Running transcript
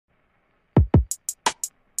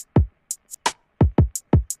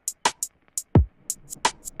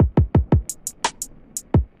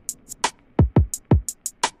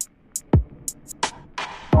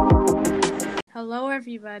Hello,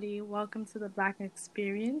 everybody. Welcome to the Black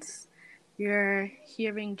Experience. You're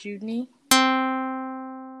hearing Judy. Hi,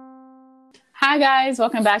 guys.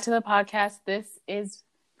 Welcome back to the podcast. This is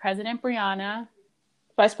President Brianna.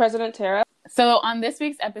 Vice President Tara. So on this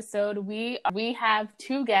week's episode, we have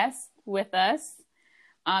two guests with us.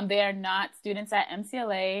 They are not students at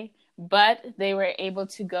MCLA, but they were able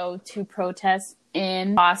to go to protest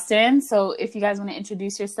in Boston. So if you guys want to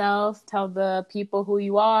introduce yourself, tell the people who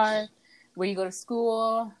you are, where you go to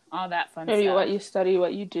school, all that fun Maybe stuff. what you study,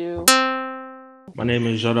 what you do. My name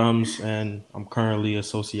is Jodams, and I'm currently a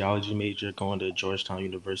sociology major going to Georgetown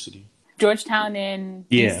University. Georgetown in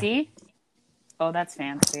DC? Oh, that's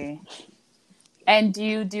fancy. And do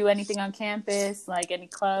you do anything on campus, like any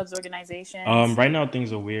clubs, organizations? Right now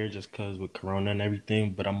things are weird just because with Corona and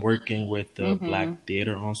everything, but I'm working with the Black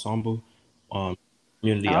Theater Ensemble,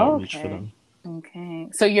 community outreach for them. Okay.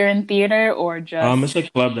 So you're in theater or just it's a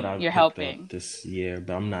club that I've you're picked helping up this year,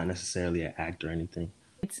 but I'm not necessarily an actor or anything.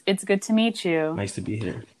 It's good to meet you. Nice to be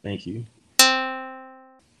here. Thank you.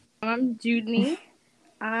 I'm Judy.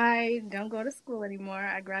 I don't go to school anymore.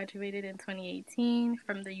 I graduated in 2018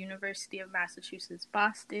 from the University of Massachusetts,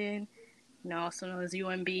 Boston, also known as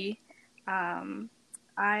UMB.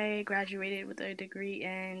 I graduated with a degree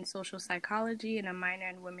in social psychology and a minor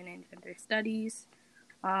in women and gender studies.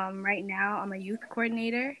 Right now, I'm a youth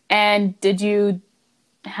coordinator. And did you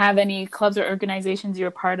have any clubs or organizations you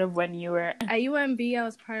were part of when you were at UMB? I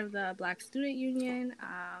was part of the Black Student Union,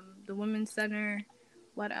 the Women's Center.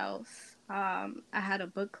 What else? I had a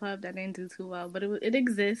book club that didn't do too well, but it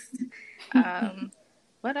exists.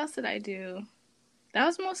 What else did I do? That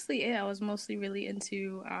was mostly it. I was mostly really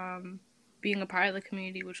into being a part of the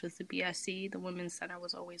community, which was the BSC. The Women's Center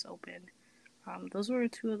was always open. Those were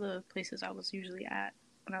two of the places I was usually at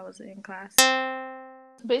when I was in class.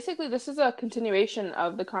 Basically, this is a continuation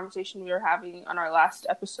of the conversation we were having on our last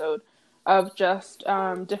episode of just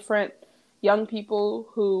different young people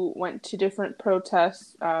who went to different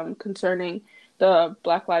protests concerning the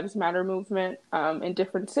Black Lives Matter movement in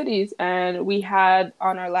different cities. And we had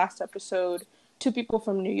on our last episode 2 people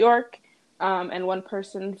from New York and 1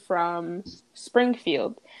 person from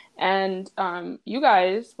Springfield. And you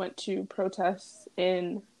guys went to protests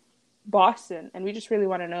in Boston, and we just really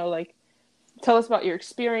want to know, tell us about your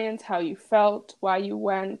experience, how you felt, why you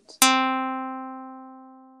went.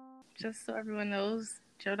 Just so everyone knows,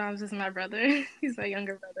 Jodams is my brother. He's my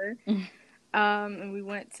younger brother. And we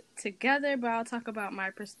went together, but I'll talk about my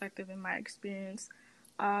perspective and my experience.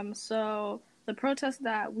 So the protest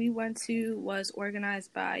that we went to was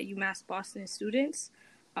organized by UMass Boston students,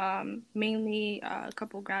 mainly a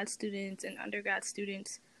couple grad students and undergrad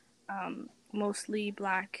students, mostly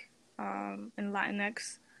Black and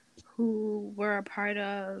Latinx, who were a part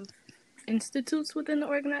of institutes within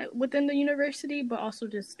the university, but also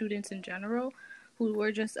just students in general, who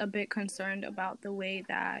were just a bit concerned about the way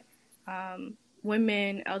that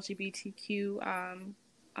women, LGBTQ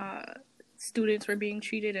students were being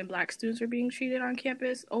treated and Black students were being treated on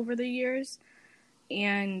campus over the years.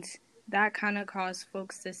 And that kind of caused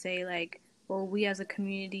folks to say, well, we as a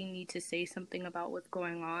community need to say something about what's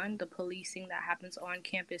going on, the policing that happens on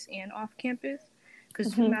campus and off campus.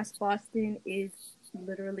 Because UMass Boston is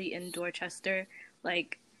literally in Dorchester.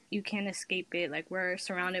 You can't escape it. We're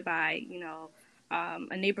surrounded by,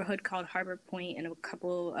 a neighborhood called Harbor Point and a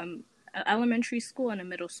couple elementary school and a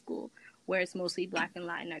middle school, where it's mostly Black and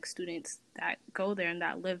Latinx students that go there and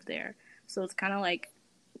that live there. So it's kind of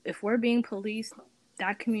if we're being policed,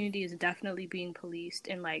 that community is definitely being policed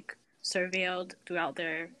and surveilled throughout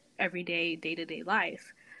their everyday, day-to-day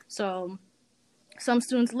life. So some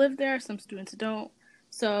students live there, some students don't.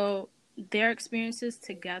 So their experiences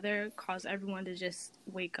together cause everyone to just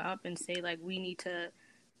wake up and say, we need to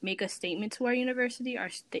make a statement to our university.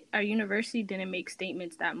 Our university didn't make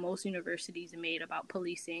statements that most universities made about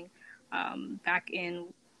policing back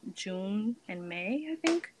in June and May, I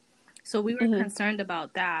think. So we were concerned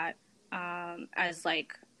about that as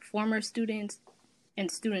former students and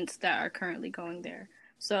students that are currently going there.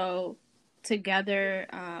 So together,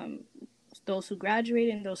 those who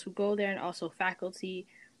graduated and those who go there, and also faculty,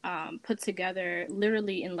 put together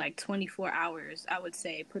literally in 24 hours, I would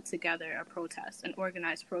say, put together a protest, an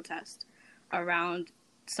organized protest around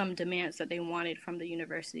some demands that they wanted from the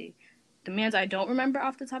university. Demands I don't remember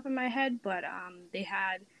off the top of my head, but they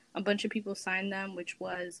had a bunch of people sign them, which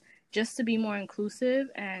was just to be more inclusive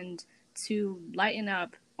and to lighten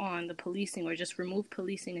up on the policing, or just remove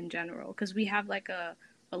policing in general. Because we have a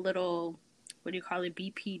little, what do you call it,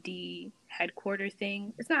 BPD headquarter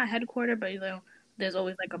thing. It's not a headquarter, but there's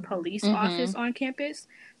always a police office on campus.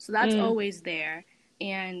 So that's always there.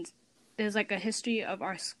 And there's like a history of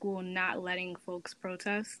our school not letting folks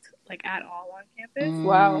protest like at all on campus.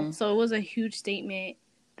 Wow. So it was a huge statement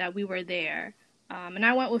that we were there. And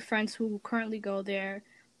I went with friends who currently go there.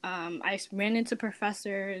 I ran into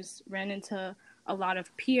professors, ran into a lot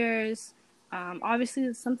of peers.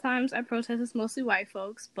 Obviously, sometimes at protests, it's mostly white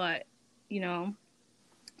folks, but, you know,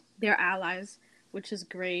 they're allies, which is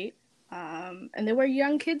great. And there were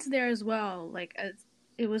young kids there as well. Like,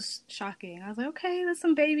 it was shocking. I was like, okay, there's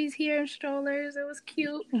some babies here in strollers. It was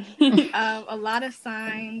cute. A lot of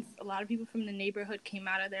signs. A lot of people from the neighborhood came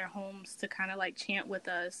out of their homes to kind of like chant with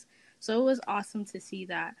us. So it was awesome to see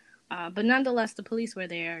that. But nonetheless, the police were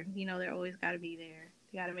there. You know, they're always got to be there.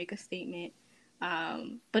 You got to make a statement.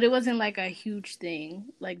 But it wasn't like a huge thing.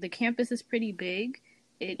 Like the campus is pretty big.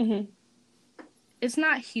 It's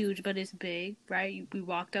not huge, but it's big, right? We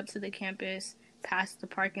walked up to the campus, past the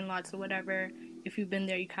parking lots or whatever. If you've been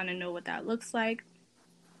there, you kind of know what that looks like.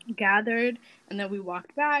 Gathered, and then we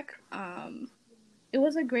walked back. It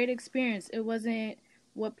was a great experience. It wasn't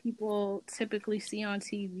what people typically see on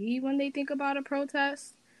TV when they think about a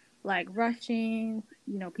protest, like rushing,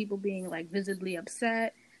 you know, people being like visibly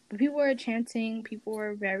upset. But people were chanting. People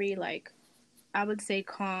were very like, I would say,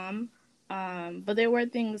 calm. But there were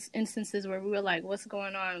instances where we were like, what's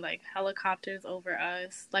going on? Like helicopters over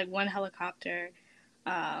us. Like one helicopter,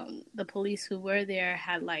 the police who were there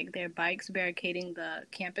had like their bikes barricading the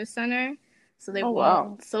campus center. So they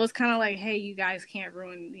wow. So it's kind of like, hey, you guys can't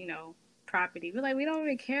ruin, you know, property. We're like, we don't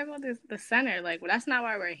even care about the center. Like, well, that's not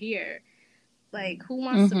why we're here. Like, who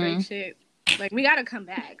wants to break shit? Like, we gotta come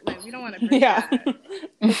back. Like, we don't want to break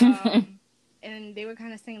that. And they were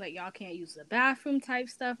kind of saying, like, y'all can't use the bathroom type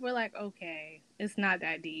stuff. We're like, okay, it's not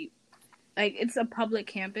that deep. Like, it's a public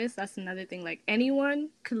campus. That's another thing. Like, anyone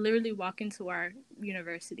could literally walk into our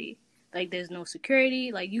university. Like, there's no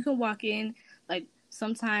security. Like, you can walk in. Like,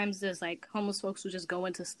 sometimes there's, like, homeless folks who just go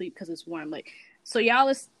into sleep because it's warm. Like, so y'all,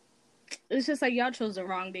 it's just like y'all chose the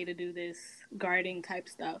wrong day to do this guarding type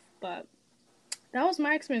stuff. But that was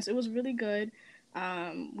my experience. It was really good.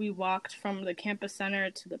 We walked from the campus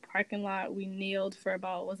center to the parking lot. We kneeled for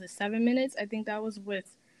about, 7 minutes? I think that was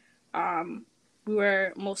with, we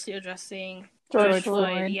were mostly addressing George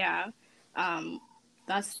Floyd. Yeah.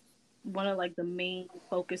 That's one of like the main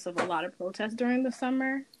focus of a lot of protests during the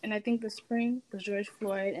summer. And I think the spring was George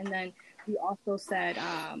Floyd. And then we also said,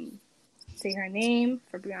 say her name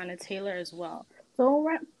for Breonna Taylor as well. So it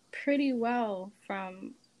went pretty well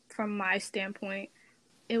from my standpoint.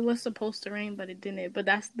 It was supposed to rain, but it didn't. But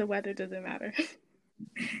the weather doesn't matter.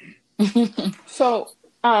 So,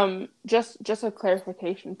 just a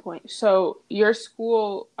clarification point. So your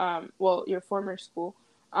school, your former school,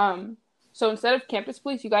 so instead of campus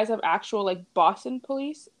police, you guys have actual like Boston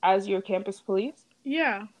police as your campus police?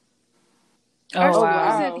 Yeah. Our school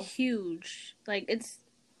wow. isn't huge. Like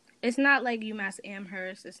it's not like UMass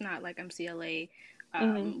Amherst. It's not like MCLA.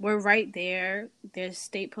 We're right there. There's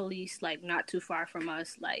state police like not too far from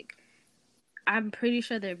us. Like I'm pretty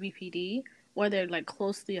sure they're BPD or they're like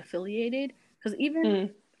closely affiliated. Because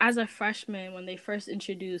even as a freshman, when they first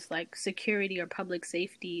introduced like security or public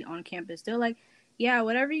safety on campus, they're like, yeah,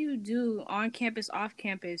 whatever you do on campus, off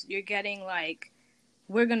campus, you're getting like,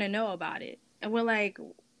 we're gonna know about it. And we're like,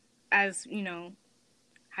 as you know,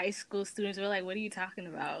 high school students, we're like, what are you talking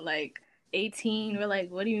about? Like 18, we're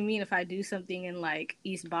like, what do you mean if I do something in like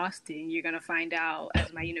East Boston, you're gonna find out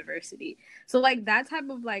at my university? So like that type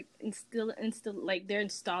of like instill like they're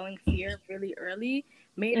installing fear really early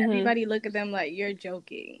made everybody look at them like you're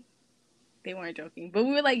joking. They weren't joking, but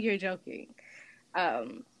we were like, you're joking.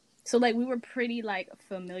 So like we were pretty like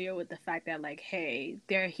familiar with the fact that like, hey,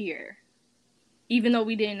 they're here. Even though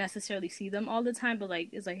we didn't necessarily see them all the time, but like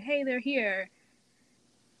it's like, hey, they're here.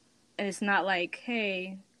 And it's not like,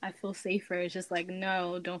 hey, I feel safer. It's just like,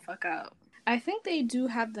 no, don't fuck up. I think they do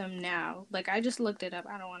have them now. Like, I just looked it up.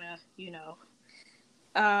 I don't want to,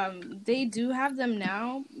 they do have them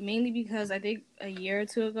now, mainly because I think a year or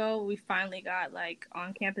two ago, we finally got, like,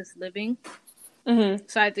 on-campus living.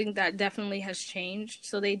 So I think that definitely has changed.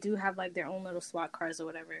 So they do have, like, their own little SWAT cars or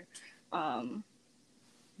whatever.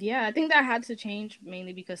 Yeah, I think that had to change,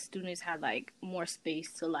 mainly because students had, like, more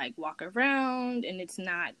space to, like, walk around, and it's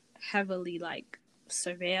not heavily like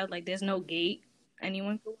surveilled. Like there's no gate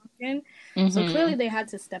anyone can walk in. So clearly they had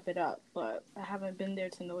to step it up, but I haven't been there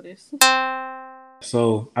to notice.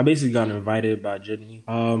 So I basically got invited by Jitney.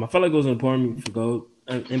 I felt like it was important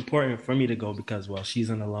for me to go because, well,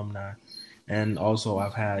 she's an alumni, and also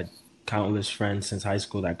I've had countless friends since high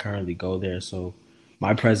school that currently go there. So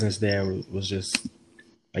my presence there was just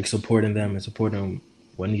like supporting them and supporting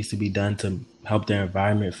what needs to be done to help their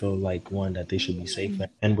environment feel like one that they should be safe in.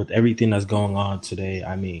 And with everything that's going on today,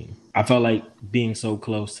 I mean, I felt like being so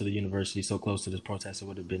close to the university, so close to this protest, it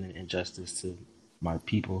would have been an injustice to my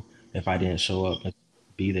people if I didn't show up and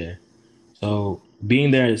be there. So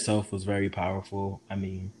being there itself was very powerful. I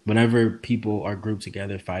mean, whenever people are grouped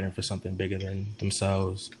together fighting for something bigger than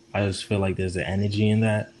themselves, I just feel like there's an energy in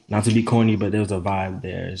that. Not to be corny, but there's a vibe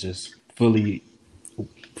there. It's just fully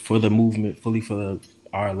for the movement, fully for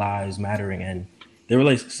our lives mattering. And there were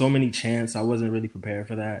like so many chants. I wasn't really prepared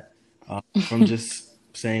for that. From just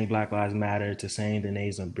saying Black Lives Matter to saying the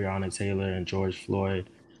names of Breonna Taylor and George Floyd,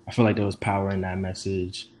 I feel like there was power in that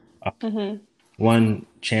message. One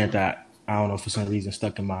chant that I don't know for some reason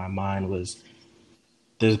stuck in my mind was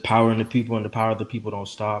 "There's power in the people, and the power of the people don't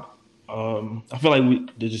stop." I feel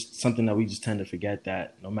like there's just something that we just tend to forget,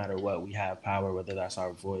 that no matter what, we have power, whether that's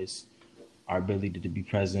our voice, our ability to be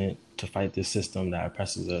present, to fight this system that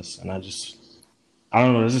oppresses us. And I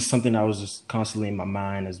don't know, this is something that was just constantly in my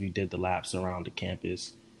mind as we did the laps around the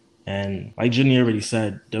campus. And like Jenny already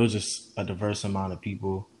said, there was just a diverse amount of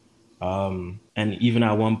people. And even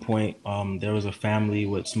at one point, there was a family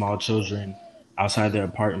with small children outside their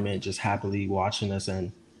apartment just happily watching us,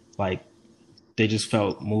 and like they just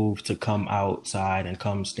felt moved to come outside and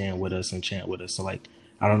come stand with us and chant with us. So like,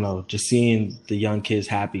 I don't know, just seeing the young kids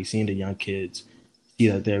happy, seeing the young kids see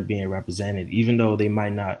that they're being represented, even though they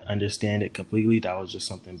might not understand it completely, that was just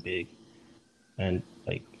something big and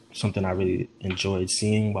like something I really enjoyed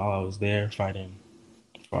seeing while I was there fighting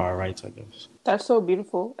for our rights, I guess. That's so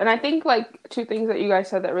beautiful. And I think like two things that you guys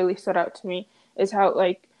said that really stood out to me is how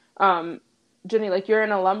like Jenny, like you're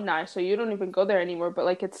an alumni, so you don't even go there anymore, but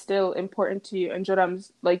like it's still important to you. And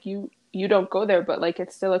Joram's like you don't go there, but like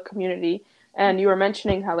it's still a community. And you were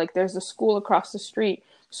mentioning how like there's a school across the street.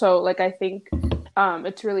 So like I think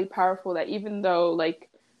it's really powerful that even though like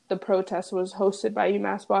the protest was hosted by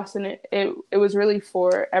UMass Boston, it was really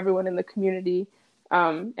for everyone in the community.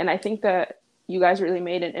 And I think that you guys really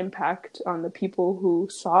made an impact on the people who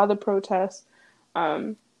saw the protest,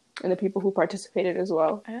 and the people who participated as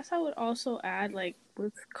well. I guess I would also add, like,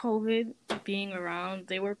 with COVID being around,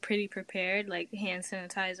 they were pretty prepared. Like, hand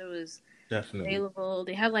sanitizer was Definitely available.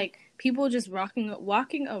 They had, like, people just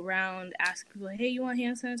walking around asking people, hey, you want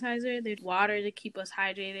hand sanitizer? They had water to keep us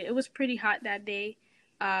hydrated. It was pretty hot that day.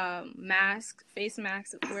 Face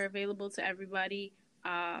masks were available to everybody.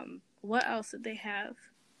 What else did they have?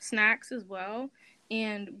 Snacks as well.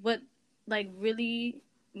 And what, like, really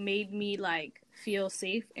made me, like, feel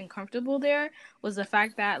safe and comfortable there was the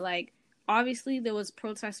fact that, like, obviously there was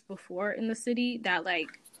protests before in the city that, like,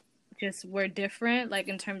 just were different, like,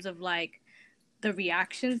 in terms of, like, the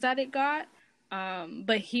reactions that it got.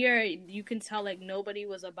 But here you can tell, like, nobody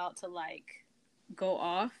was about to, like, go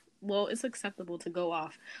off. Well, it's acceptable to go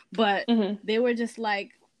off, but they were just,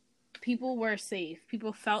 like, people were safe.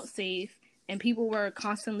 People felt safe, and people were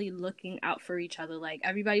constantly looking out for each other. Like,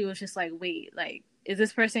 everybody was just like, wait, like, is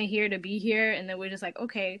this person here to be here? And then we're just like,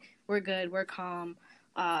 okay, we're good, we're calm.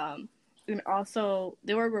 And also,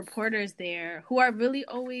 there were reporters there who are really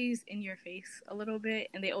always in your face a little bit,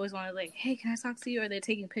 and they always want to, like, hey, can I talk to you? Or they're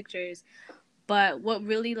taking pictures. But what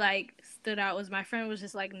really, like, stood out was my friend was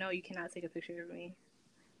just like, no, you cannot take a picture of me.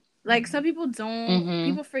 Like, some people don't,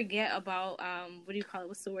 people forget about, what do you call it?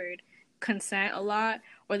 What's the word? Consent a lot,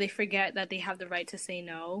 or they forget that they have the right to say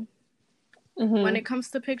no when it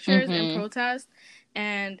comes to pictures and protest.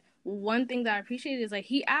 And one thing that I appreciate is, like,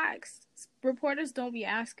 he asked. Reporters don't be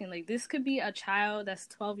asking. Like, this could be a child that's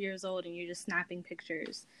 12 years old and you're just snapping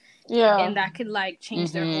pictures. Yeah. And that could, like,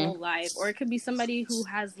 change their whole life. Or it could be somebody who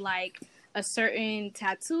has, like, a certain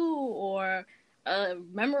tattoo or a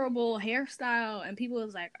memorable hairstyle, and people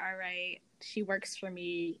is like, all right, she works for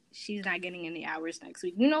me, she's not getting any hours next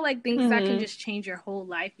week. You know, like, things that can just change your whole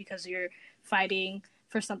life because you're fighting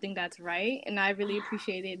for something that's right. And I really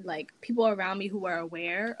appreciated, like, people around me who were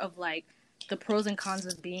aware of, like, the pros and cons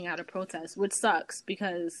of being at a protest, which sucks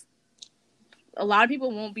because a lot of people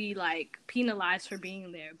won't be, like, penalized for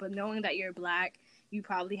being there, but knowing that you're Black, you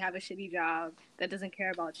probably have a shitty job that doesn't care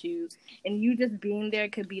about you, and you just being there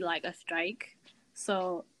could be like a strike.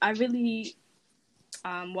 So I really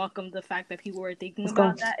welcomed the fact that people were thinking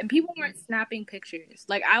about that, and people weren't snapping pictures.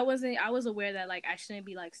 Like, I was aware that, like, I shouldn't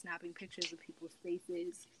be, like, snapping pictures of people's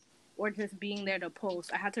faces or just being there to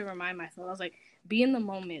post. I had to remind myself. I was like, be in the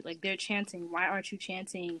moment. Like, they're chanting. Why aren't you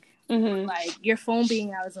chanting? Like, your phone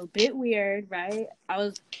being out is a bit weird, right? I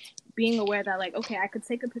was being aware that, like, okay, I could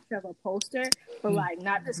take a picture of a poster, but, like,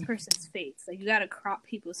 not this person's face. Like, you gotta crop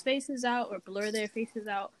people's faces out or blur their faces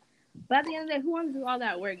out. But at the end of the day, who wants to do all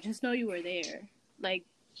that work? Just know you were there. Like,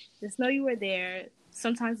 just know you were there.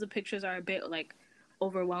 sometimes the pictures are a bit like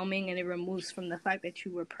overwhelming, and it removes from the fact that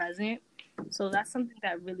you were present. So that's something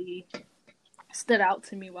that really stood out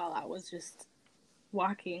to me while I was just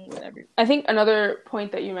walking with everyone. I think another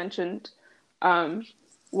point that you mentioned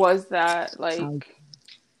was that like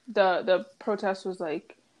the protest was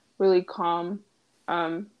like really calm,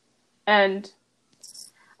 and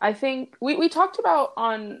I think we talked about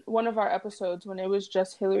on one of our episodes when it was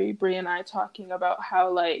just Hillary, Bree, and I talking about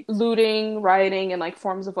how like looting, rioting, and like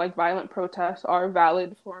forms of like violent protests are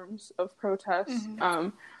valid forms of protest.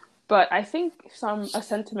 But I think a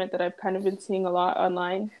sentiment that I've kind of been seeing a lot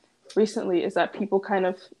online recently is that people kind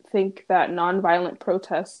of think that nonviolent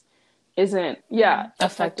protest isn't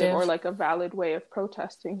effective or like a valid way of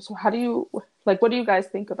protesting. So how do you what do you guys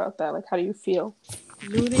think about that? Like, how do you feel?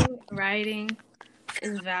 Looting, rioting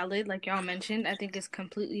is valid, like y'all mentioned. I think it's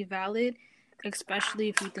completely valid, especially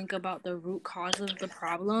if you think about the root cause of the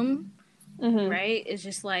problem, right? It's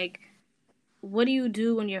just like, what do you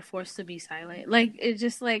do when you're forced to be silent? Like, it's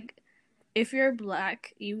just like, if you're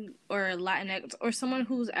Black, or Latinx, or someone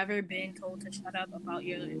who's ever been told to shut up about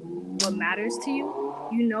what matters to you,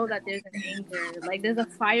 you know that there's an anger, like there's a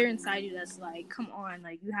fire inside you that's like, come on,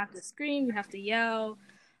 like you have to scream, you have to yell.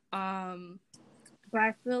 But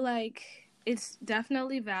I feel like it's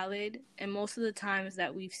definitely valid, and most of the times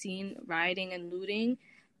that we've seen rioting and looting,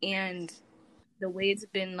 and the way it's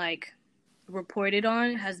been like reported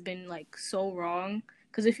on has been like so wrong.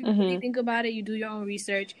 Because if you really think about it, you do your own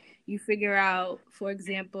research, you figure out, for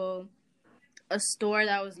example, a store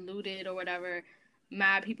that was looted or whatever,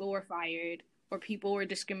 mad people were fired, or people were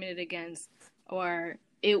discriminated against, or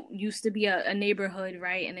it used to be a neighborhood,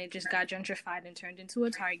 right? And it just got gentrified and turned into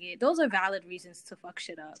a Target. Those are valid reasons to fuck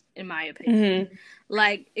shit up, in my opinion.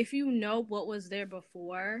 Like, if you know what was there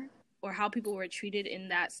before or how people were treated in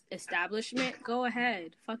that establishment, go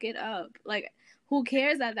ahead, fuck it up. Like, who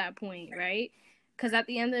cares at that point, right? Because at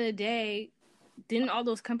the end of the day, didn't all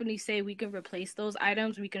those companies say we can replace those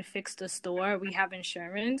items, we can fix the store, we have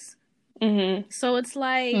insurance? So it's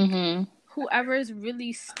like, whoever's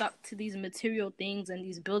really stuck to these material things and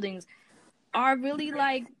these buildings are really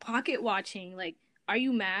like pocket watching. Like, are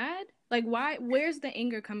you mad? Like, why? Where's the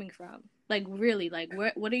anger coming from? Like, really, like,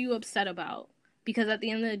 what are you upset about? Because at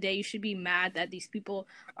the end of the day, you should be mad that these people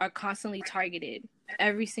are constantly targeted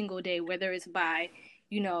every single day, whether it's by,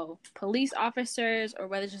 police officers, or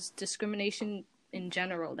whether it's just discrimination in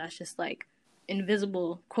general. That's just like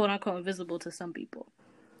invisible, quote unquote, invisible to some people.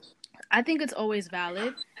 I think it's always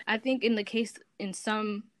valid. I think in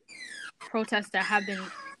some protests that have been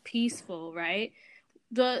peaceful, right?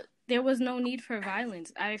 There was no need for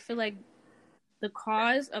violence. I feel like the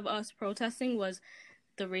cause of us protesting was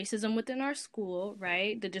the racism within our school,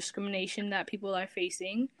 right? The discrimination that people are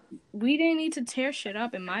facing. We didn't need to tear shit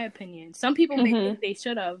up, in my opinion. Some people may think they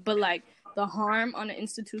should have, but like the harm on an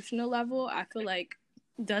institutional level, I feel like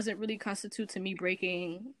doesn't really constitute to me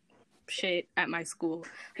breaking shit at my school.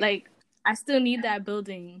 Like, I still need that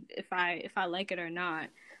building if I like it or not.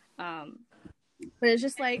 But it's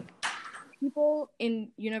just like, people in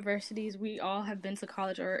universities, we all have been to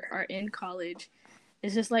college or are in college.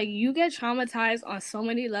 It's just like, you get traumatized on so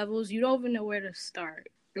many levels, you don't even know where to start.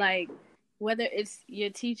 Like, whether it's your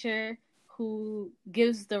teacher who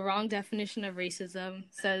gives the wrong definition of racism,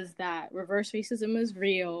 says that reverse racism is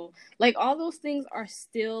real. Like, all those things are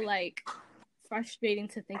still like frustrating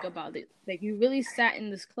to think about. It like, you really sat in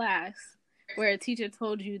this class where a teacher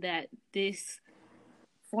told you that this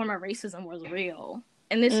form of racism was real,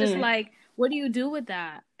 and it's just like, what do you do with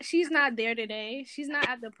that? She's not there today, she's not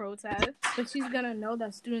at the protest, but she's gonna know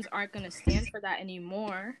that students aren't gonna stand for that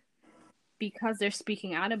anymore because they're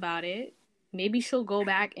speaking out about it. Maybe she'll go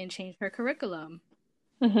back and change her curriculum.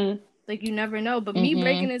 Like, you never know. But me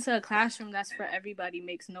breaking into a classroom that's for everybody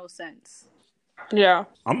makes no sense. Yeah.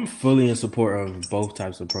 I'm fully in support of both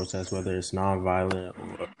types of protests, whether it's nonviolent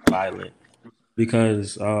or violent,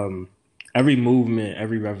 because every movement,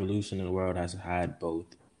 every revolution in the world has had both.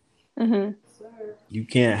 You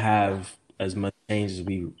can't have as much change as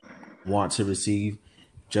we want to receive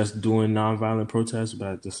just doing nonviolent protests, but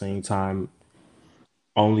at the same time,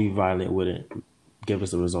 only violent wouldn't give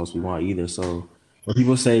us the results we want either. So when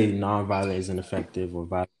people say nonviolent isn't effective or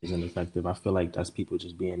violent isn't effective, I feel like that's people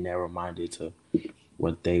just being narrow-minded to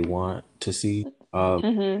what they want to see.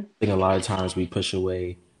 I think a lot of times we push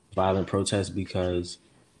away violent protests because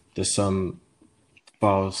there's some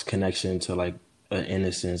false connection to like an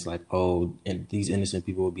innocence, like, oh, and these innocent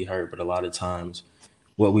people will be hurt. But a lot of times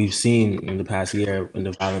what we've seen in the past year in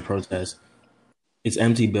the violent protests, it's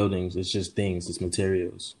empty buildings, it's just things, it's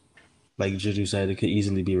materials. Like Juju said, it could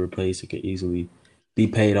easily be replaced, it could easily be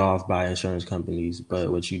paid off by insurance companies,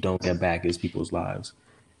 but what you don't get back is people's lives.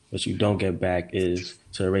 What you don't get back is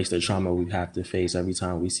to erase the trauma we have to face every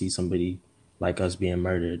time we see somebody like us being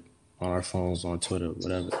murdered on our phones, on Twitter,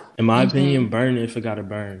 whatever. In my opinion, burn it if it gotta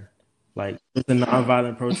burn. Like, it's a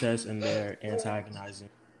nonviolent protest and they're antagonizing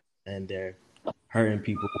and they're hurting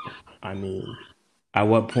people. I mean, at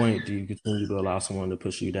what point do you continue to allow someone to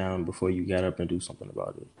push you down before you get up and do something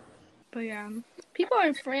about it? But yeah, people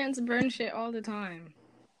in France burn shit all the time.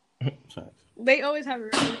 Sorry. They always have a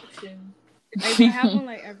revolution. Like, they have one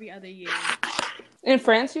like every other year. In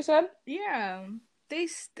France, you said? Yeah, they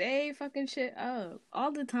stay fucking shit up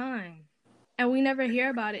all the time. And we never hear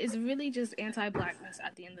about it. It's really just anti-blackness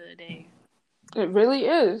at the end of the day. It really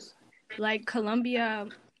is. Like, Colombia,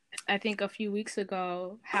 I think a few weeks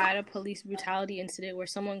ago, had a police brutality incident where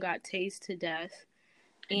someone got tased to death.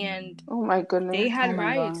 And oh my goodness, they had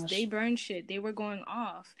riots. They burned shit. They were going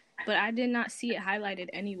off. But I did not see it highlighted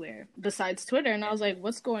anywhere besides Twitter. And I was like,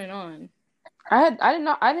 what's going on? I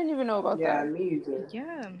didn't even know about that. Yeah, me either.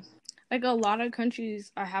 Yeah. Like, a lot of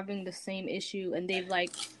countries are having the same issue, and they've,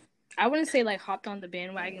 like, I wouldn't say, like, hopped on the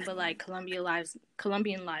bandwagon, but, like, Colombian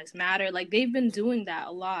lives matter. Like, they've been doing that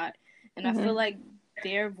a lot. And I feel like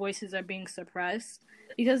their voices are being suppressed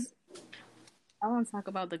because I want to talk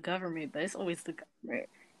about the government, but it's always the government.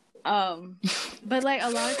 But, like, a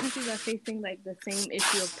lot of countries are facing, like, the same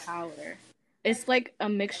issue of power. It's, like, a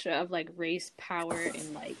mixture of, like, race, power,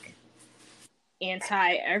 and, like,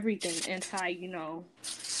 anti-everything.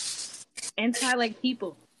 Anti, like,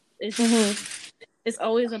 people. It's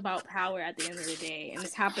always about power at the end of the day. And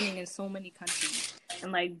it's happening in so many countries.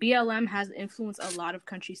 And, like, BLM has influenced a lot of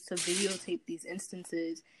countries to videotape these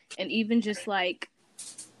instances. And even just, like,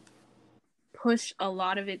 push a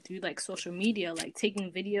lot of it through, like, social media, like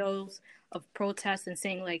taking videos of protests and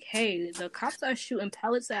saying, like, hey, the cops are shooting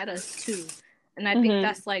pellets at us too. And I think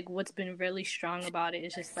that's, like, what's been really strong about it.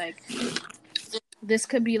 It's just, like, this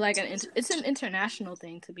could be, like, it's an international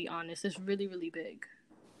thing, to be honest. It's really, really big.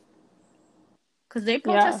 Because they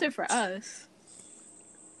protested for us.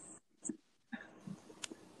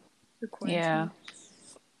 Yeah.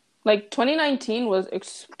 Like, 2019 was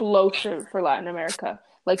explosive for Latin America.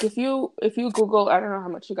 Like, if you Google, I don't know how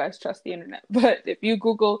much you guys trust the internet, but if you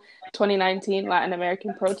Google 2019 Latin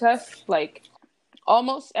American protests, like,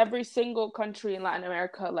 almost every single country in Latin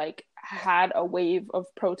America, like, had a wave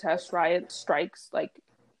of protests, riots, strikes,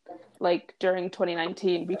 like during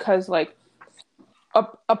 2019, because, like,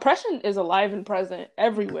 oppression is alive and present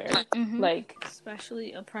everywhere. Like,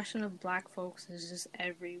 especially oppression of Black folks is just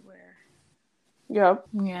everywhere. Yep.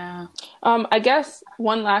 Yeah. I guess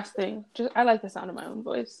one last thing. I like the sound of my own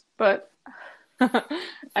voice, but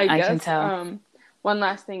I guess can tell. One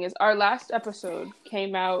last thing is our last episode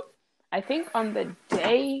came out, I think, on the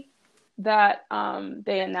day that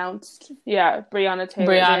they announced, Breonna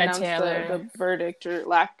Taylor, the verdict or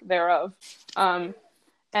lack thereof.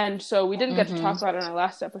 And so we didn't get to talk about it in our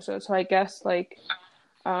last episode. So I guess, like,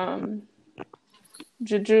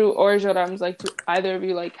 Juju or Jorams, like, do either of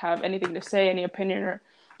you, like, have anything to say, any opinion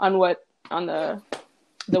on the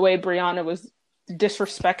way Breonna was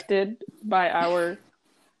disrespected by our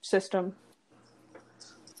system?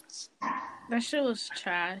 That shit was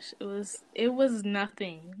trash. It was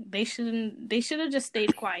nothing. They should have just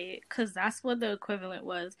stayed quiet, because that's what the equivalent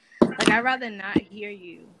was. Like, I'd rather not hear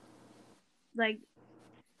you. Like,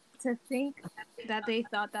 to think that they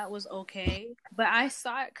thought that was okay, but I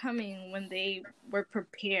saw it coming when they were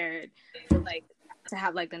prepared for, like, to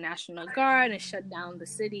have, like, the National Guard and shut down the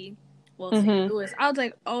city. Well, St. Louis. I was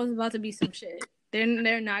like, oh, it's about to be some shit.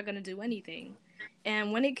 They're not gonna do anything.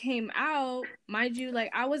 And when it came out, mind you,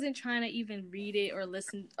 like, I wasn't trying to even read it or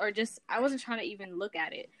listen, or just, I wasn't trying to even look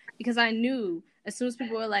at it, because I knew as soon as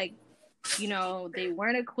people were like, you know, they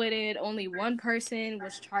weren't acquitted, only one person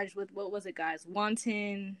was charged with, what was it, guys?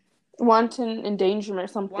 Wanton endangerment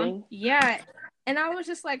or something. Yeah. And I was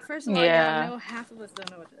just like, first of all, y'all know half of us don't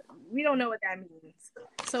know we don't know what that means.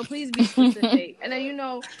 So please be specific. And then, you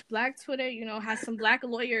know, Black Twitter, you know, has some Black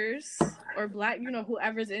lawyers or Black, you know,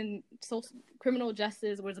 whoever's in social criminal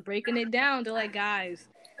justice was breaking it down. They're like, guys,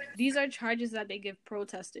 these are charges that they give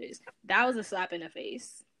protesters. That was a slap in the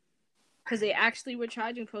face. Because they actually were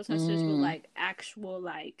charging protesters with, like, actual,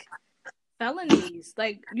 like, felonies.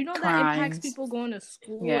 Like, you know, that impacts people going to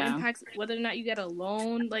school, impacts whether or not you get a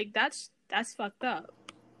loan. Like, that's fucked up.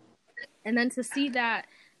 And then to see that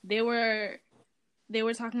they were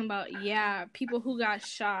talking about, people who got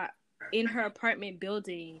shot in her apartment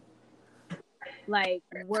building, like,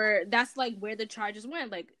 that's, like, where the charges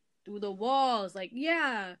went, like, through the walls, like,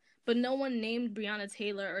 but no one named Breonna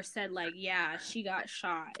Taylor or said, like, she got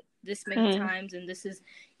shot. this many times and this is,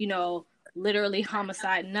 you know, literally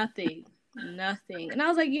homicide. Nothing. And I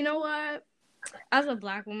was like, you know what? As a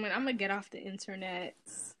Black woman, I'm gonna get off the internet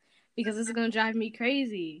because this is gonna drive me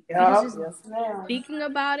crazy. Because just speaking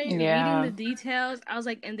about it, reading the details, I was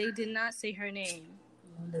like, and they did not say her name.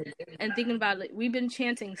 And thinking about it, we've been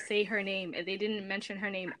chanting "say her name," and they didn't mention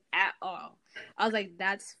her name at all. I was like,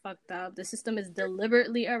 that's fucked up. The system is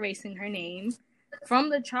deliberately erasing her name from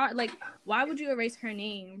the chart. Like, why would you erase her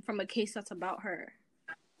name from a case that's about her?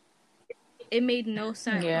 It made no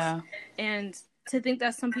sense. Yeah. And to think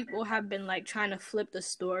that some people have been like trying to flip the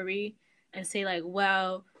story and say like,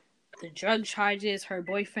 well, the drug charges, her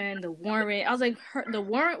boyfriend, the warrant. I was like, the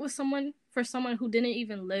warrant was for someone who didn't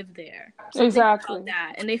even live there. So exactly. Think about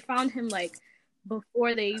that. And they found him like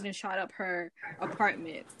before they even shot up her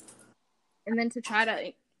apartment. And then to try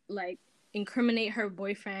to like incriminate her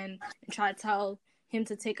boyfriend and try to tell him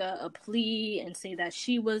to take a plea and say that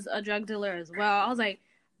she was a drug dealer as well. I was like,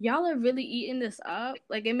 y'all are really eating this up?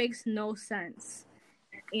 Like, it makes no sense.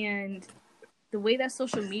 And the way that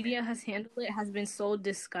social media has handled it has been so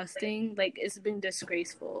disgusting. Like, it's been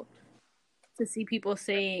disgraceful to see people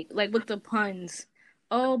saying, like, with the puns,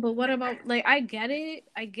 oh, but what about, like, I get it.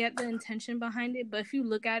 I get the intention behind it. But if you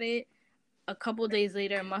look at it a couple days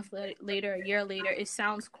later, a month later, a year later, it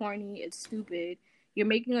sounds corny. It's stupid. You're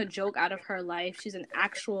making a joke out of her life. She's an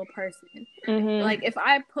actual person. Like, if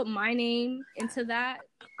I put my name into that,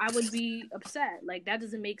 I would be upset. Like, that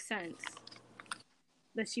doesn't make sense.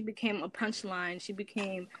 That she became a punchline. She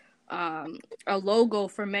became a logo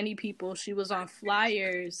for many people. She was on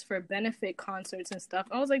flyers for benefit concerts and stuff.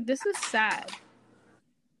 I was like, this is sad.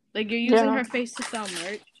 Like, you're using her face to sell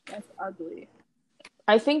merch. That's ugly.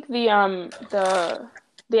 I think the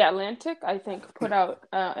Atlantic, I think, put out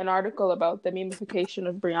an article about the memification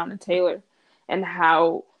of Breonna Taylor and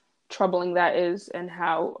how troubling that is, and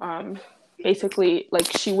how basically, like,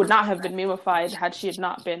 she would not have been memified had she had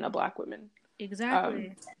not been a Black woman.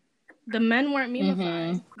 Exactly. The men weren't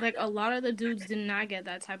memified. Like, a lot of the dudes did not get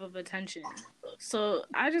that type of attention. So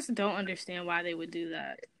I just don't understand why they would do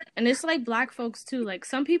that. And it's like Black folks too. Like,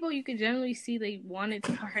 some people you could generally see they wanted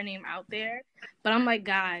to put her name out there, but I'm like,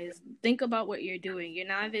 guys, think about what you're doing. You're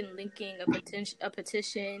not even linking a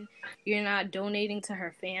petition. You're not donating to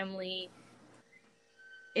her family.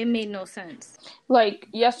 It made no sense. Like,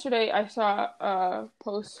 yesterday I saw a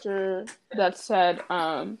poster that said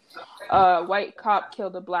a white cop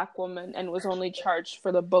killed a Black woman and was only charged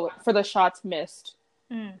for the shots missed.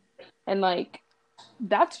 And like,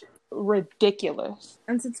 that's ridiculous.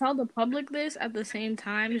 And to tell the public this at the same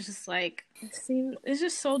time is just like, it's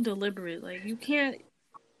just so deliberate. Like, you can't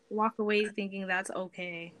walk away thinking that's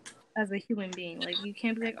okay as a human being. Like, you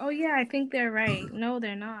can't be like, oh yeah, I think they're right. No,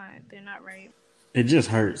 they're not. They're not right. It just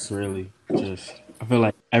hurts, really. I feel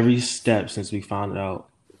like every step since we found out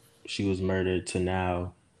she was murdered to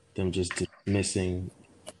now, them just dismissing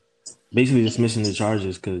the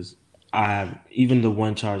charges, because even the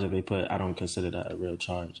one charge that they put, I don't consider that a real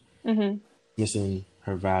charge. Dismissing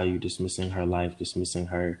her value, dismissing her life, dismissing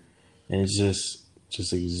her, and it's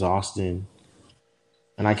just exhausting.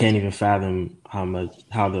 And I can't even fathom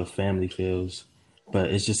how the family feels,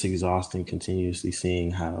 but it's just exhausting continuously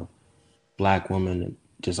seeing how Black women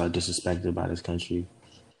just are disrespected by this country.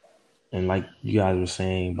 And like you guys were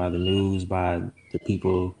saying, by the news, by the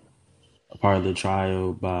people a part of the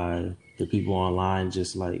trial, by the people online,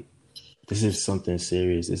 just like, this is something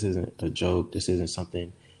serious. This isn't a joke. This isn't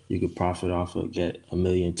something you could profit off of, get 1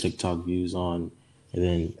 million TikTok views on, and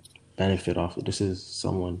then benefit off of. This is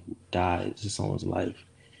someone who died. This is someone's life.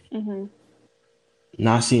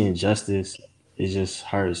 Not seeing justice, it just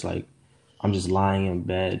hurts. Like, I'm just lying in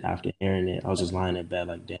bed after hearing it. I was just lying in bed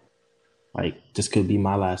like, damn, like, this could be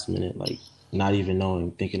my last minute. Like, not even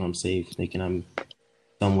knowing, thinking I'm safe, thinking I'm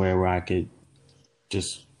somewhere where I could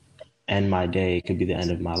just end my day. It could be the end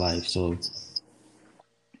of my life. So,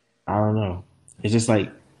 I don't know. It's just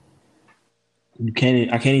like, I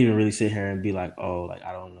can't even really sit here and be like, oh, like,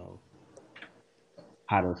 I don't know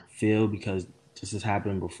how to feel, because this has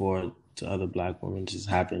happened before to other Black women. This has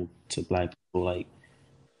happened to Black people. Like,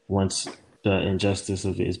 once the injustice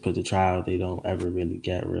of it is put to trial, they don't ever really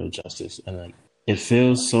get real justice. And like, it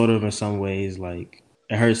feels sort of in some ways like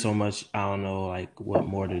it hurts so much. I don't know like what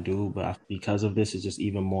more to do, but because of this, it's just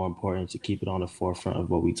even more important to keep it on the forefront of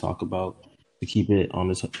what we talk about, to keep it on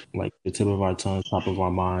the tip of our tongue, top of our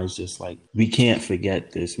minds. Just like, we can't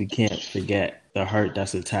forget this. We can't forget the hurt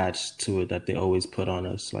that's attached to it that they always put on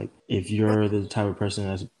us. Like, if you're the type of person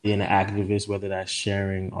that's being an activist, whether that's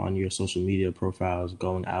sharing on your social media profiles,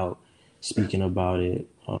 going out, speaking about it,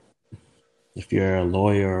 if you're a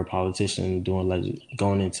lawyer or a politician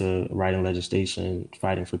going into writing legislation,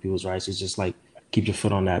 fighting for people's rights, it's just like keep your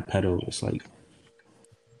foot on that pedal. It's like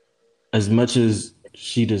as much as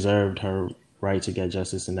she deserved her right to get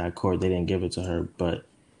justice in that court, they didn't give it to her. But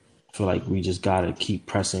I feel like we just gotta keep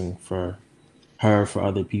pressing for her, for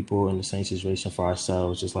other people in the same situation, for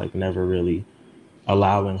ourselves. Just like never really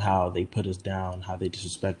allowing how they put us down, how they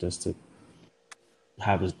disrespect us to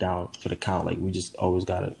have us down for the count. Like we just always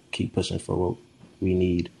gotta keep pushing for what we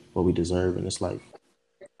need, what we deserve in this life.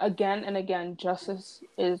 Again and again, justice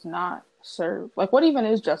is not served. Like, what even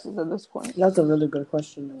is justice at this point? That's a really good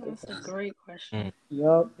question. That's a great question.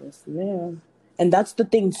 Yup, yes, ma'am. And that's the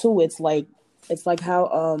thing too. It's like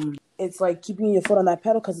how it's like keeping your foot on that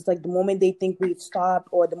pedal, because it's like the moment they think we've stopped,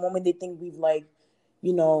 or the moment they think we've like,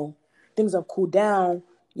 you know, things have cooled down,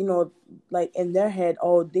 you know, like in their head,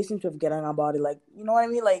 oh, they seem to have forgotten about it. Like, you know what I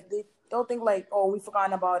mean? Like they don't think like, oh, we've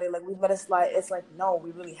forgotten about it. Like we've let it slide. It's like, no,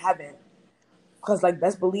 we really haven't. Because like,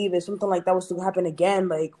 best believe if something like that was to happen again,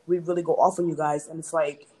 like we'd really go off on you guys. And it's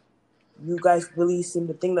like, you guys really seem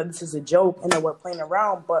to think that this is a joke and that we're playing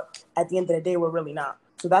around, but at the end of the day, we're really not.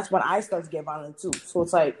 So that's when I start to get violent too. So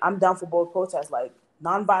it's like, I'm down for both protests, like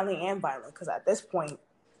non-violent and violent, because at this point,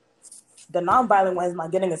 the non-violent one is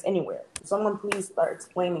not getting us anywhere. Someone please start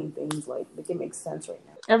explaining things, like make it make sense right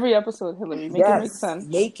now. Every episode, Hillary, make it make sense.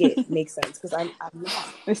 Make it make sense, because I'm not.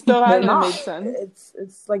 It still hasn't made sense.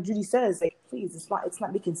 It's like Judy says, like please, it's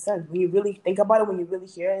not making sense. When you really think about it, when you really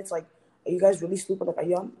hear it, it's like, are you guys really stupid? Like, are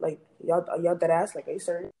y'all dead ass? Like, are you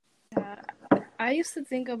serious? I used to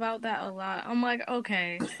think about that a lot. I'm like,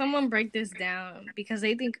 okay, someone break this down, because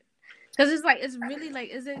they think, because it's like, it's really like,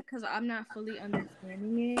 is it because I'm not fully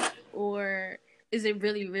understanding it, or is it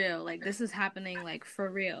really real? Like, this is happening, like, for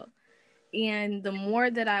real. And the more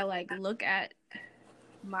that I like look at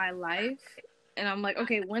my life, and I'm like,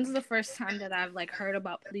 okay, when's the first time that I've like heard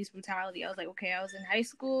about police brutality? I was like, okay, I was in high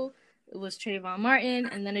school. It was Trayvon Martin,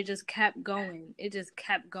 and then it just kept going. It just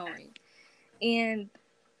kept going. And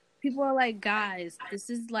people are like, guys, this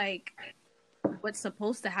is like what's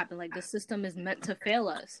supposed to happen. Like, the system is meant to fail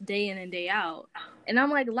us day in and day out. And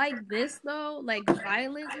I'm like this though, like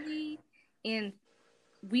violently, and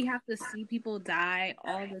we have to see people die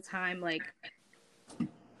all the time. Like,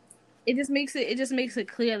 it just makes it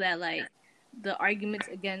clear that like the arguments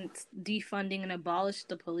against defunding and abolish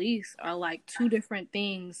the police are like two different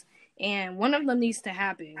things, and one of them needs to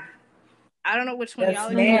happen. I don't know which one y'all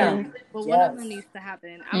are doing, but one of them needs to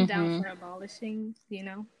happen. I'm down for abolishing,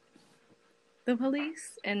 the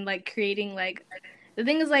police, and like creating like, the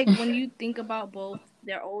thing is like, when you think about both,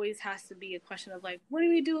 there always has to be a question of like, what do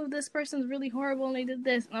we do if this person's really horrible and they did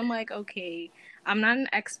this? And I'm like, okay, I'm not an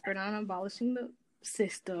expert on abolishing the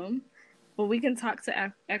system, but we can talk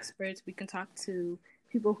to experts. We can talk to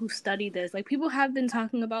people who study this. Like, people have been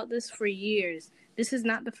talking about this for years. This is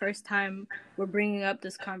not the first time we're bringing up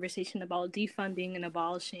this conversation about defunding and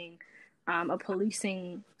abolishing a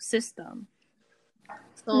policing system.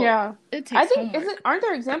 So yeah, it takes I think homework. aren't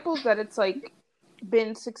there examples that it's like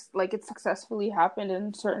it's successfully happened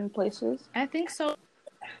in certain places? I think so.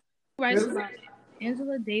 Writes about it.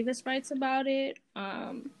 Angela Davis writes about it.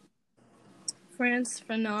 Frantz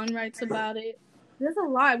Fanon writes about it. There's a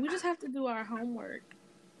lot. We just have to do our homework.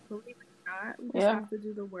 Believe it or not, we just have to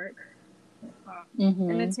do the work.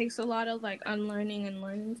 And it takes a lot of like unlearning and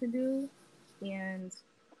learning to do. And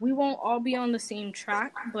we won't all be on the same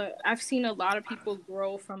track, but I've seen a lot of people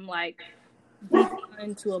grow from like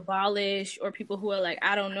defund to abolish, or people who are like,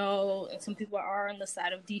 I don't know, and some people are on the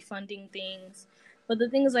side of defunding things. But the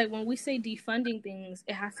thing is, like, when we say defunding things,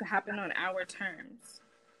 it has to happen on our terms.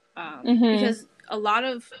 Because a lot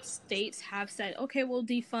of states have said, okay, we'll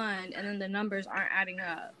defund, and then the numbers aren't adding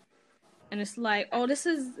up. And it's like, oh, this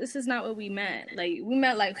is not what we meant. Like, we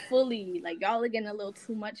meant like fully, like y'all are getting a little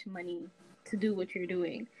too much money to do what you're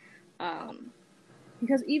doing.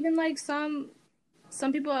 Because even like some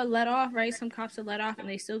people are let off, right? Some cops are let off and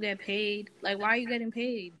they still get paid. Like, why are you getting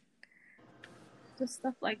paid? Just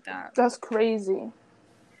stuff like that. That's crazy.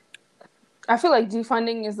 I feel like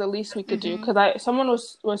defunding is the least we could do, because someone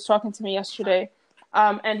was talking to me yesterday,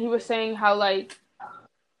 and he was saying how like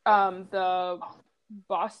the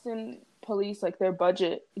Boston police, like their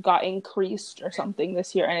budget got increased or something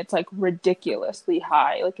this year, and it's like ridiculously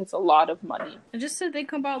high. Like, it's a lot of money. And just to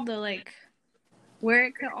think about the like where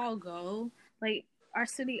it could all go, like our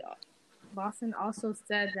city, Boston, also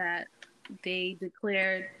said that they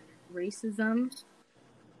declared racism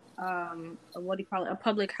a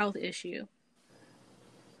public health issue.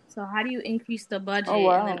 So how do you increase the budget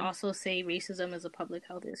and then also say racism is a public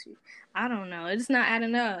health issue? I don't know. It's not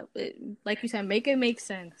adding up. Like you said, make it make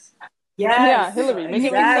sense. Yes, Hillary, make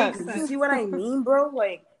it make exactly. sense. You see what I mean, bro?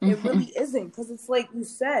 Like, it really isn't, because it's like you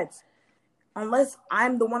said, unless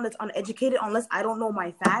I'm the one that's uneducated, unless I don't know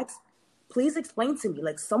my facts, please explain to me.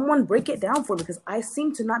 Like, someone break it down for me, because I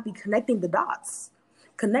seem to not be connecting the dots.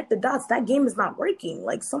 Connect the dots. That game is not working.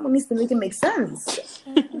 Like, someone needs to make it make sense.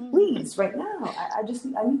 Please, right now. I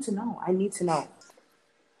need to know. I need to know.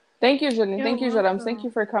 Thank you, Jenny. You're Thank you, welcome. Jadams. Thank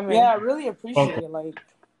you for coming. Yeah, I really appreciate it. Like,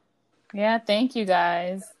 Yeah, thank you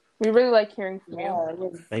guys. We really like hearing from you. yeah, it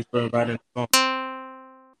was, Thanks for inviting us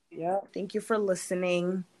on. yeah. Thank you for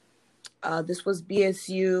listening. This was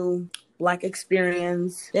BSU Black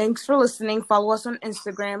Experience. Thanks for listening. Follow us on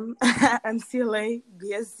Instagram at MCLA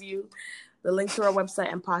BSU. The link to our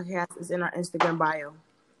website and podcast is in our Instagram bio.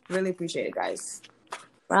 Really appreciate it, guys.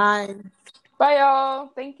 Bye. Bye,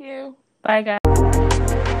 y'all. Thank you. Bye, guys.